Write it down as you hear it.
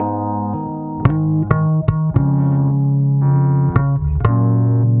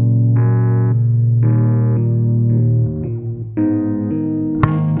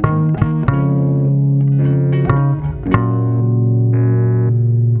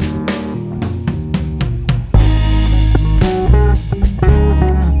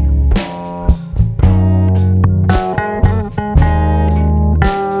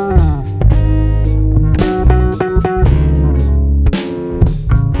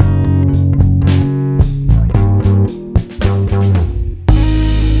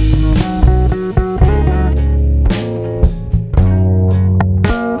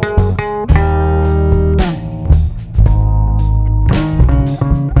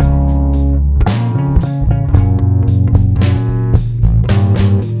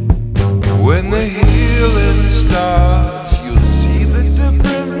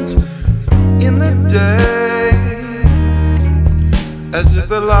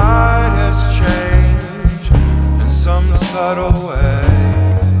light has changed in some subtle way,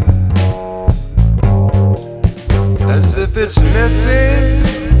 as if it's missing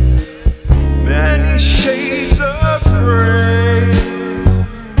many shades of gray.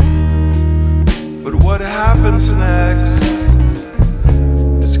 But what happens next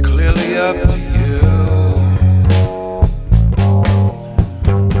is clearly up to you.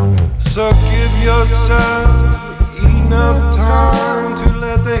 So give yourself enough time to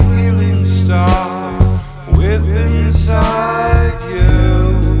let the healing start within inside you,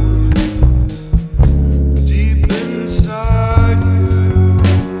 deep inside you.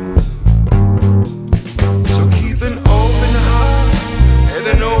 So keep an open heart and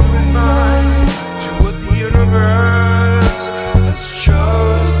an open mind to what the universe has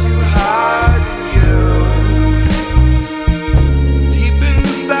chose to hide in you, deep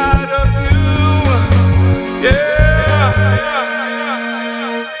inside of you. Yeah.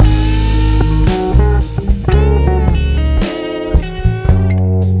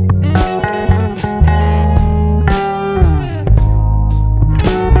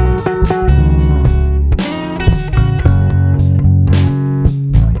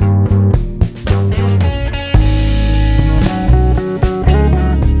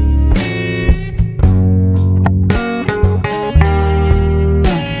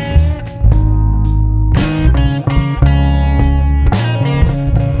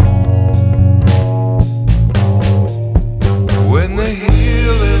 When the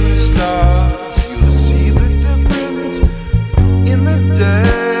healing starts, you'll see the difference in the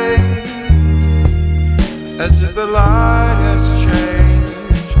day, as if the light has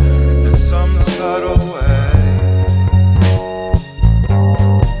changed in some subtle way,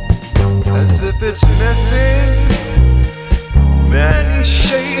 as if it's missing many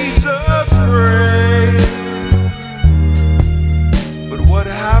shades of gray. But what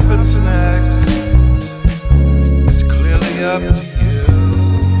happens next is clearly up to